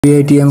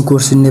BITM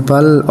course in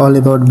Nepal, all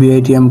about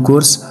BITM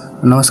course.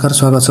 नमस्कार,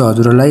 स्वागत छ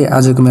हजुरलाई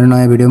आजको मेरो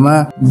नयाँ भिडियोमा।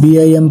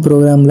 BIM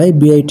प्रोग्रामलाई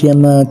BITM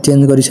मा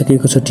चेन्ज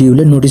गरिसकेको छ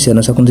टियुले, नोटिस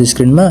हेर्न सक्नुहुन्छ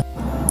स्क्रिनमा।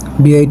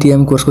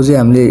 BITM कोर्सको चाहिँ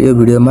हामीले यो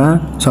भिडियोमा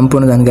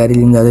सम्पूर्ण जानकारी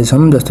लिन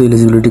जाँदैछौँ, जस्तो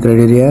eligibility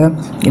criteria,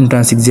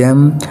 entrance exam,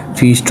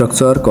 fee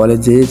structure,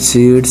 colleges,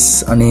 seats,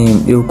 अनि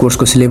यो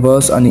कोर्सको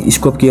सिलेबस अनि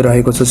स्कोप के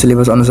रहेको छ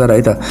सिलेबस अनुसार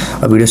है त।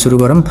 अब भिडियो सुरु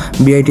गरौँ।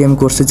 BITM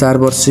कोर्स चाहिँ 4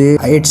 वर्ष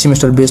 8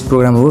 सेमेस्टर बेस्ड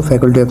प्रोग्राम हो।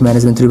 Faculty of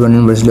management Tribhuvan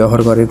युनिभर्सिटीले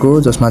offer गरेको,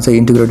 जसमा चाहिँ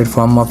integrated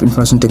form of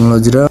information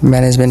technology र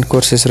म्यानेजमेन्ट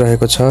कोर्सेस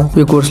रहेको छ।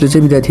 यो कोर्सले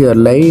चाहिँ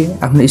विद्यार्थीहरूलाई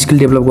आफ्नो स्किल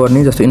डेभलप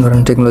गर्ने, जस्तो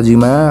इन्फर्मेसन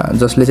टेक्नोलोजीमा,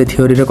 जसले चाहिँ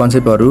थ्योरी र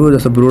कन्सेप्टहरू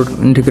जस्तो ब्रोड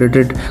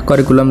इन्टिग्रेटेड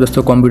करिकुलम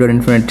जस्तो कम्प्युटर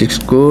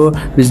इन्फर्मेटिक्सको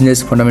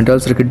बिजनेस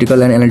फन्डामेन्टल्स र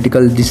critical and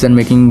analytical decision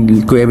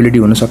मेकिङको ability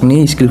हुन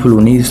सक्ने, स्किलफुल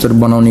हुने जस्तो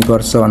बनाउने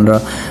गर्छ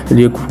भनेर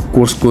यो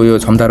कोर्सको यो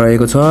क्षमता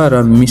रहेको छ।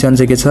 र मिसन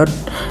चाहिँ के छ,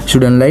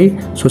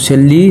 स्टुडेन्टलाई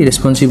सोसियल्ली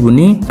रेस्पोन्सिभ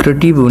हुने,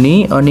 क्रिएटिभ हुने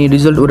अनि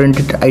रिजल्ट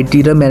ओरिएन्टेड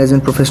आइटी र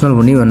म्यानेजमेन्ट प्रोफेसनल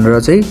हुने भनेर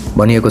चाहिँ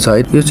भनिएको छ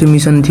है। यो चाहिँ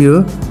मिसन थियो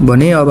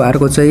भने अब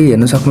अर्को चाहिँ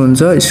हेर्न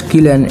सक्नुहुन्छ,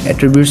 skill and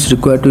attributes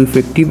required to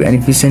effective and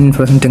इफिसिएन्ट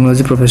information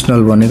technology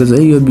professional भनेको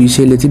चाहिँ यो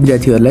विषयले चाहिँ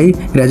विद्यार्थीहरूलाई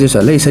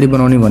ग्रेजुएट्सहरूलाई यसरी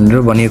बनाउने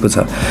भनेर भनिएको छ।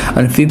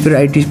 अनि prepare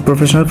IT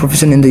professional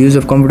profession in the use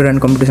of computer and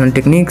कम्प्युटेसनल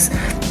techniques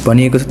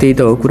भनिएको छ। त्यही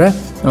त हो कुरा।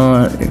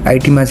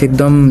 आइटीमा चाहिँ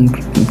एकदम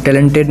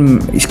ट्यालेन्टेड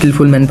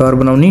स्किलफुल म्यान पावर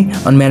बनाउने,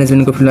 अनि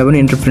म्यानेजमेन्टको फिल्डमा पनि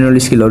इन्टरप्रेन्योरल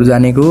स्किलहरू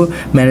जानेको,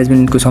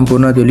 म्यानेजमेन्टको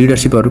सम्पूर्ण त्यो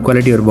लिडरसिपहरू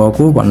क्वालिटीहरू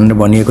भएको भनेर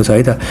भनिएको छ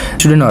है त।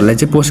 स्टुडेन्टहरूलाई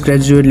चाहिँ पोस्ट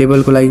ग्रेजुएट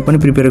लेभलको लागि पनि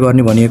प्रिपेयर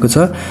गर्ने भनिएको छ।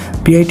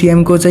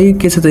 BITMको चाहिँ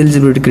के छ त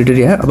एलिजिबिलिटी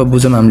क्राइटेरिया, अब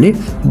बुझौँ। हामीले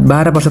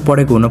 12 वर्ष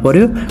पढेको हुनु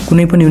पर्यो,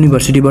 कुनै पनि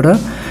युनिभर्सिटीबाट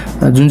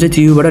जुन चाहिँ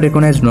टियुबाट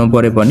रेकगनाइज हुनु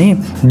पर्यो भने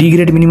डी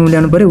ग्रेड मिनिमम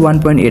ल्याउनु पर्यो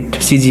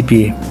 1.8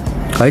 CGPA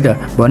है त।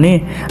 भने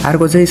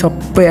अर्को चाहिँ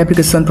सबै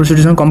एप्लिकेसन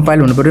प्रोसिड्युरसँग कम्पाइल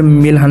हुनु पर्यो,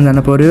 मेल खान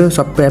जानु पर्यो,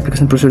 सबै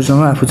एप्लिकेसन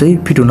प्रोसिड्युरसँग आफू चाहिँ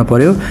फिट हुनु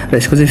पर्यो। र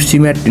यसको चाहिँ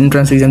cmat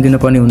इन्ट्रान्स एक्जाम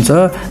दिनुपर्ने हुन्छ।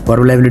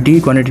 Verbal ability,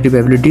 quantitative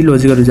ability,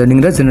 logical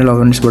reasoning र जेनरल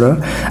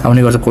अवेरनेसबाट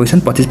आउने गर्छ क्वेसन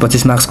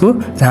 25-25 मार्क्सको,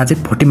 जहाँ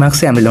चाहिँ 40 मार्क्स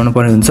चाहिँ हामीले ल्याउनु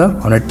पर्ने हुन्छ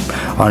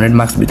 100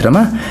 मार्क्स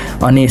भित्रमा।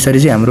 अनि यसरी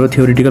चाहिँ हाम्रो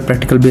थ्योरिटिकल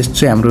प्र्याक्टिकल बेस्ड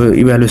चाहिँ हाम्रो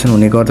इभ्यालुएसन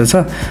हुने गर्दछ,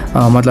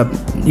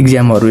 मतलब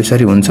इक्जामहरू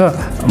यसरी हुन्छ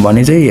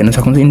भने चाहिँ हेर्न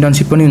सक्नुहुन्छ।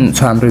 इन्टर्नसिप पनि छ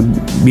हाम्रो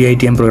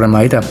BITM प्रोग्राममा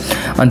है त।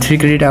 अनि 3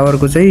 क्रेडिट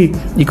आवरको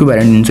चाहिँ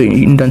इक्विभ्यालेन्ट हुन्छ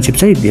इन्टर्नसिप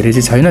चाहिँ, धेरै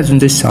चाहिँ छैन, जुन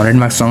चाहिँ 100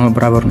 मार्क्ससँग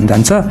बराबर हुन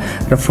जान्छ।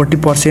 र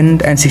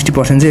 40% एन्ड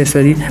 60% चाहिँ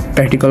यसरी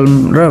प्र्याक्टिकल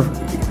र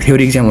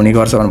थ्योरी एक्जाम हुने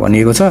गर्छ भनेर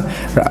भनिएको छ।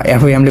 र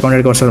FIM ले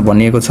कन्डक्ट गर्छ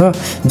भनिएको छ।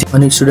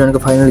 अनि स्टुडेन्टको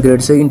फाइनल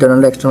ग्रेड चाहिँ इन्टर्नल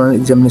र एक्सटर्नल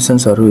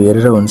एक्जामिनेसन्सहरू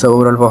हेरेर हुन्छ,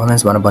 ओभरअल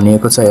पर्फर्मेन्स भनेर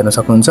भनिएको छ, हेर्न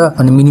सक्नुहुन्छ।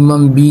 अनि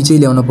मिनिमम B चाहिँ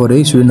ल्याउनु पर्यो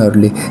है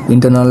स्टुडेन्टहरूले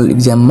इन्टर्नल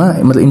एक्जाममा,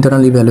 मतलब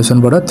इन्टर्नल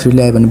इभ्यालुएसनबाट 3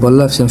 ल्यायो भने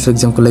बल्ल सेमेस्टर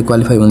एक्जामको लागि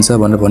क्वालिफाई हुन्छ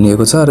भनेर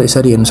भनिएको छ। र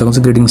यसरी हेर्न सक्नुहुन्छ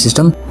ग्रेडिङ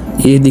सिस्टम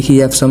A देखि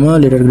F सम्म,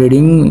 letter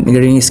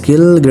grading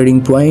scale, grading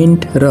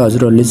point, र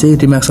हजुरहरूले चाहिँ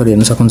रिमार्क्सहरू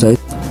हेर्न सक्नुहुन्छ है।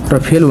 र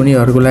फेल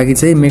हुनेहरूको लागि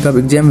चाहिँ मेकअप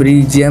एक्जाम, रि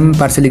एक्जाम,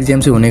 पार्सल एक्जाम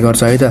चाहिँ हुने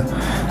गर्छ है त।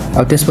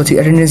 अब त्यसपछि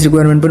एटेन्डेन्स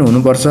रिक्वायरमेन्ट पनि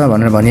हुनुपर्छ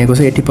भनेर भनिएको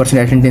छ। 80%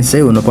 एटेन्डेन्स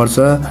चाहिँ हुनुपर्छ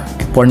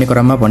पढ्ने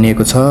क्रममा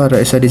भनिएको छ। र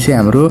यसरी चाहिँ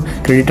हाम्रो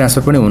क्रेडिट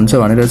ट्रान्सफर पनि हुन्छ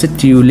भनेर चाहिँ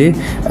टियुले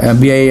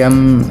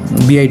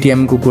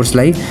BITMको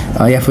कोर्सलाई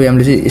FIM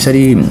ले चाहिँ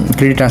यसरी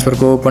क्रेडिट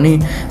ट्रान्सफरको पनि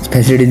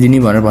फेसिलिटी दिने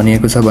भनेर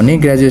भनिएको छ। भने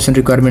ग्रेजुएसन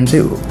रिक्वायरमेन्ट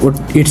चाहिँ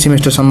 8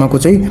 सेमेस्टरसम्मको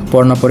चाहिँ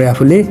पढ्न पर्यो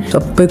आफूले,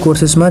 सबै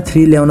कोर्सेसमा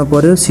 3 ल्याउनु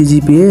पर्यो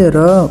CGPA,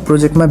 र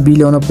प्रोजेक्टमा B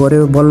ल्याउनु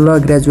पर्यो, बल्ल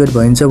ग्रेजुएट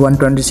भइन्छ।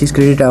 126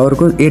 क्रेडिट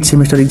आवरको 8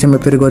 सेमेस्टर एक्जाम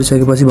एपियर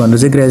गरिसकेपछि भनेर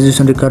चाहिँ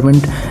ग्रेजुएसन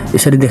रिक्वायरमेन्ट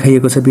यसरी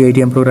देखाइएको छ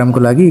BITM प्रोग्रामको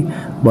लागि।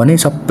 भने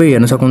सबै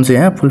हेर्न सक्नुहुन्छ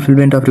यहाँ,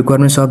 fulfilment of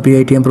requirements of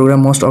BITM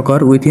programme must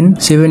occur within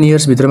 7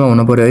 years भित्रमा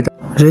हुनु पर्यो है त।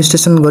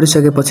 रेजिस्ट्रेसन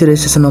गरिसकेपछि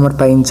रेजिस्ट्रेसन नम्बर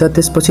पाइन्छ।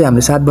 त्यसपछि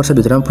हामीले 7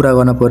 वर्षभित्रमा पुरा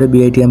गर्न पर्यो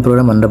BITM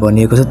प्रोग्राम भनेर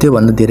भनिएको छ।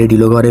 त्योभन्दा धेरै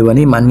ढिलो गऱ्यो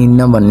भने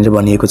मानिन्न भनेर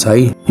भनिएको छ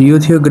है। यो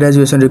थियो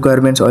ग्रेजुएसन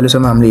रिक्वायरमेन्ट्स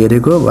अहिलेसम्म हामीले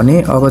हेरेको। भने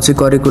अब चाहिँ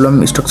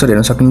करिकुलम स्ट्रक्चर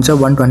हेर्न सकिन्छ,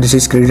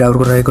 126 क्रेडिट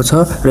आवरको रहेको छ।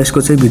 र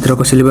यसको चाहिँ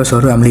भित्रको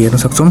सिलेबसहरू हामीले हेर्न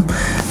सक्छौँ।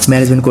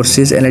 Management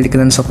courses, analytical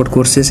and support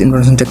courses,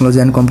 information technology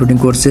and computing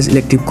courses,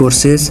 elective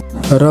courses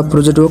र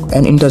project work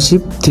and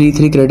internship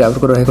 3 credit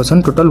आवरको रहेको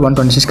छन्। टोटल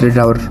 126 क्रेडिट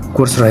आवर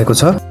कोर्स रहेको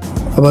छ।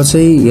 अब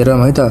चाहिँ हेरौँ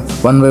है त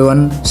 1 by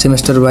 1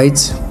 semester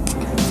wise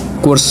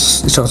course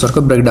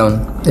स्ट्रक्चरको breakdown.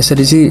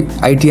 यसरी चाहिँ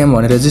ITM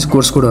भनेर चाहिँ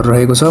कोर्स कोडहरू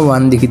रहेको छ।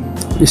 1 देखि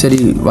यसरी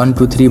 1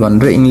 2 3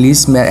 भनेर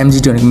इङ्ग्लिस,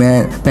 MGT भनेको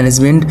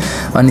म्यानेजमेन्ट,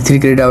 अनि 3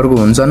 क्रेडिट आवरको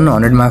हुन्छन्।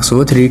 100 मार्क्स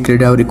हो। 3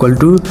 क्रेडिट आवर इक्वल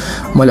टु,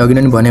 मैले अघि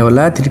नै भने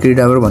होला, 3 क्रेडिट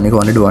आवर भनेको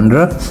 100 भनेर।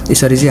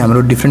 यसरी चाहिँ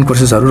हाम्रो डिफ्रेन्ट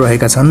कोर्सेसहरू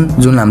रहेका छन्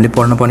जुन हामीले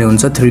पढ्न पर्ने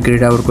हुन्छ। 3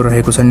 क्रेडिट आवरको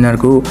रहेको छ।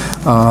 यिनीहरूको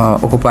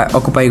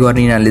अकुपाई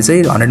गर्ने यिनीहरूले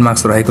चाहिँ 100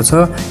 मार्क्स रहेको छ।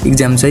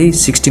 एक्जाम चाहिँ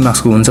 60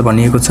 मार्क्सको हुन्छ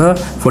भनिएको छ।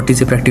 40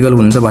 चाहिँ प्र्याक्टिकल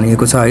हुन्छ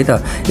भनिएको छ है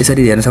त।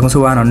 यसरी हेर्न सक्नुहुन्छ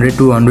 100,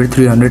 200,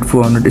 300,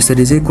 400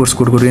 यसरी चाहिँ कोर्स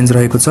कोडको रेन्ज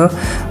रहेको छ।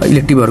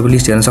 इलेक्टिभहरूको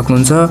लिस्ट हेर्न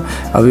सक्नुहुन्छ।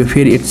 अब यो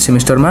फेरि फेरि 8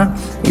 सेमेस्टरमा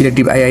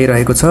इलेक्टिभ आई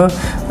रहेको छ।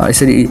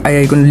 यसरी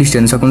आई को लिस्ट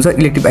हेर्न सक्नुहुन्छ।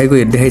 इलेक्टिभ आई को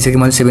देखाइसकेँ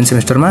मैले 7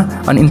 सेमेस्टरमा।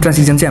 अनि इन्ट्रान्स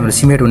एक्जाम चाहिँ हाम्रो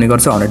सिमेट हुने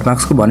गर्छ 100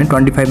 मार्क्सको भने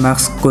 25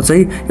 मार्क्सको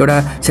चाहिँ एउटा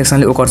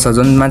सेक्सनले ओकर छ,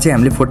 जुनमा चाहिँ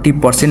हामीले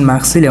 40%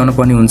 मार्क्स चाहिँ ल्याउन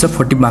पर्ने हुन्छ,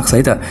 40 मार्क्स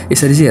है त।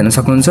 यसरी चाहिँ हेर्न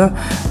सक्नुहुन्छ।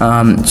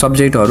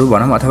 सब्जेक्टहरू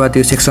भनौँ अथवा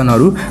त्यो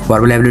सेक्सनहरू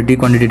verbal ability,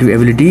 quantitative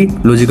ability,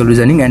 logical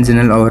reasoning and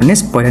general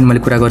awareness पहिला मैले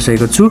कुरा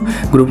गरिसकेको छु।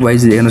 ग्रुप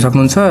वाइज हेर्न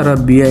सक्नुहुन्छ। र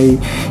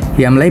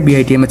BITM-लाई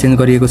BITM-मा चेन्ज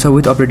गरिएको छ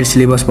विथ अपडेटेड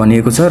सिलेबस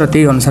भनिएको छ। र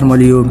त्यही अनुसार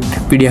मैले यो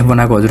PDF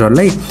बनाएको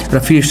हजुरहरूलाई। र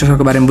फी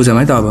स्ट्रक्चरको बारेमा बुझौँ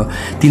है त। अब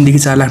 3 देखि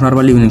 4 लाख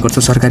नर्मली हुने गर्छ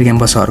सरकारी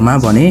क्याम्पसहरूमा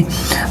भने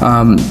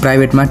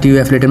प्राइभेटमा TU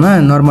एफिलिएटेडमा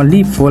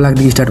नर्मल्ली 4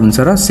 लाखदेखि स्टार्ट हुन्छ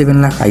र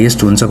 7 लाख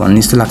हाइएस्ट हुन्छ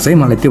भन्ने जस्तो लाग्छ है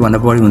मलाई। त्योभन्दा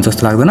बढी हुन्छ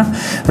जस्तो लाग्दैन।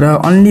 र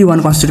अन्ली वान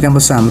कन्स्टिट्युट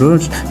क्याम्पस छ हाम्रो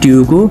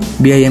TU को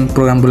BIM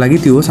प्रोग्रामको लागि,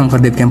 त्यो हो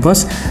शङ्करदेव क्याम्पस।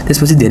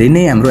 त्यसपछि धेरै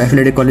नै हाम्रो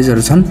एफिलिएटेड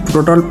कलेजहरू छन्।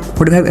 टोटल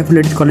 45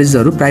 एफिलिएटेड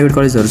कलेजहरू प्राइभेट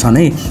कलेजहरू छन्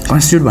है।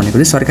 कन्स्टिट्युट भनेको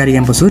चाहिँ सरकारी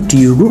क्याम्पस हो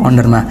TU को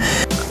अन्डरमा।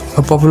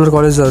 पपुलर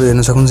कलेजहरू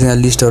हेर्न सक्नुहुन्छ। यहाँ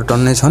लिस्टहरू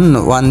टन्नै छन्,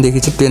 1 देखि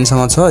चाहिँ 10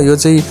 सम्म छ। यो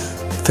चाहिँ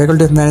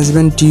फ्याकल्टी अफ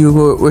म्यानेजमेन्ट TU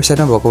को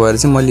वेबसाइटमा भएको भएर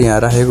चाहिँ मैले यहाँ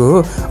राखेको हो।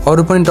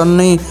 अरू पनि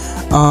टन्नै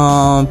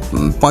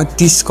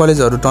 35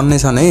 कलेजहरू टन्नै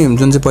छन् है,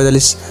 जुन चाहिँ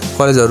 45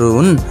 कलेजहरू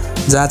हुन्।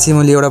 जहाँ चाहिँ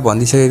मैले एउटा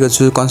भनिदिइसकेको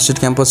छु कन्स्टिट्युट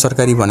क्याम्पस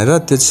सरकारी भनेर,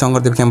 त्यो चाहिँ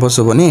शङ्करदेव क्याम्पस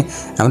हो भने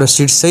हाम्रो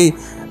सिट्स चाहिँ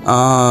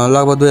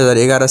लगभग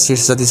 2011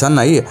 सिट्स जति छन्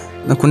है।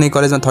 कुनै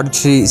कलेजमा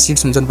 33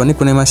 सिट्स हुन्छन् भने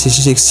कुनैमा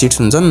 66 सिट्स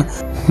हुन्छन्,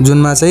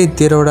 जुनमा चाहिँ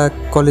 13वटा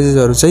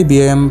कलेजहरू चाहिँ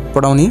BITM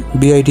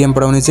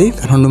पढाउने चाहिँ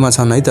काठमाडौँमा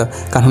छन् है त,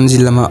 काठमाडौँ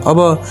जिल्लामा। अब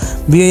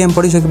BIM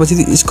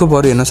पढिसकेपछि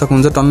स्कोपहरू हेर्न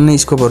सक्नुहुन्छ। टन्नै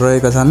स्कोपहरू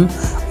रहेका छन्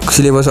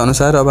सिलेबस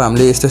अनुसार। अब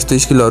हामीले यस्तो यस्तो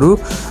स्किलहरू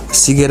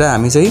सिकेर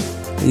हामी चाहिँ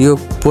यो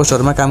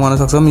पोस्टहरूमा काम गर्न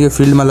सक्छौँ, यो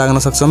फिल्डमा लाग्न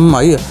सक्छौँ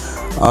है।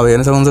 अब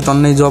हेर्न सक्नुहुन्छ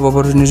टन्नै जब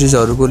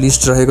अपर्च्युनिटिजहरूको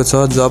लिस्ट रहेको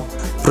छ, जब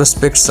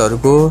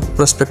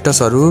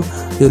प्रोस्पेक्टसहरू,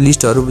 यो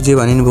लिस्टहरू जे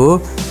भनिनुभयो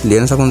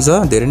हेर्न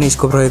सक्नुहुन्छ। धेरै नै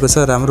स्कोप रहेको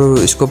छ,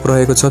 राम्रो स्कोप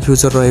रहेको छ,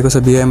 फ्युचर रहेको छ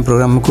BITM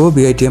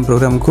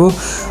प्रोग्रामको।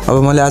 अब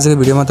मैले आजको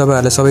भिडियोमा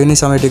तपाईँहरूलाई सबै नै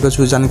समेटेको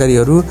छु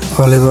जानकारीहरू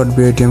all about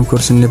BITM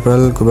course in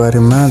नेपालको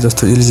बारेमा,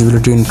 जस्तो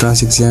eligibility,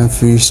 entrance exam,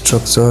 fee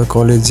structure,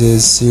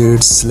 colleges,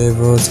 seats,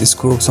 syllabus,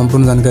 scope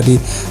सम्पूर्ण जानकारी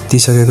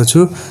दिइसकेको छु।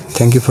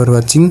 Thank you for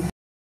watching.